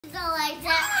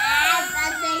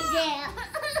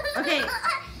Okay.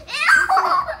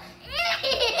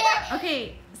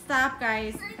 Okay, stop,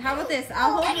 guys. How about this?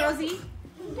 I'll hold Rosie.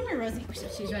 Come here, Rosie.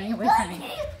 She's running away from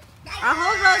me. I'll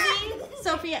hold Rosie.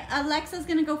 Sophia, Alexa's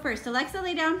gonna go first. Alexa,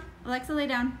 lay down. Alexa, lay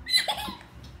down.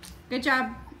 Good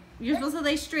job. You're supposed to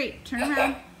lay straight. Turn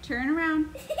around. Turn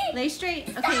around. Lay straight.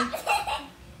 Okay.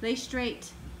 Lay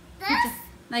straight.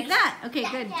 Like that. Okay,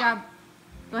 good job.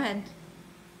 Go ahead.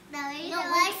 No,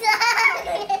 Alexa.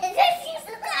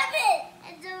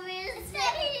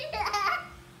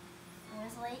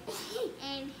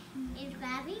 And it's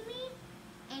grabbing me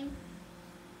and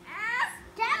tap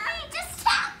me, just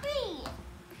tap me.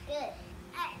 Good.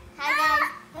 Hi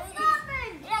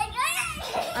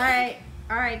guys.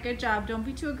 All right, good job. Don't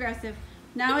be too aggressive.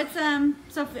 Now it's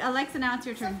Sophia, Alexa. Now it's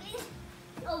your turn.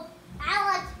 Oh,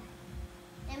 Alex.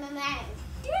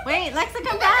 Wait, Alexa,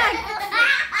 come back.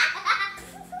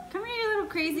 Come here, you little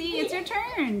crazy. It's your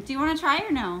turn. Do you want to try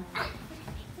or no?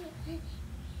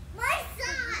 My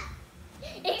son.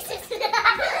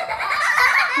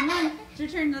 Come on, it's your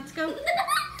turn. Let's go.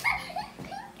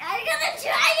 I'm gonna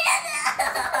try it.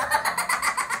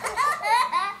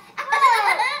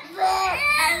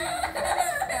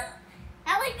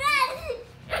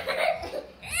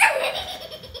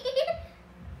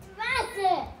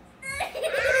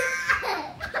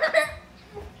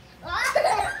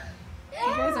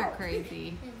 You guys are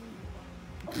crazy.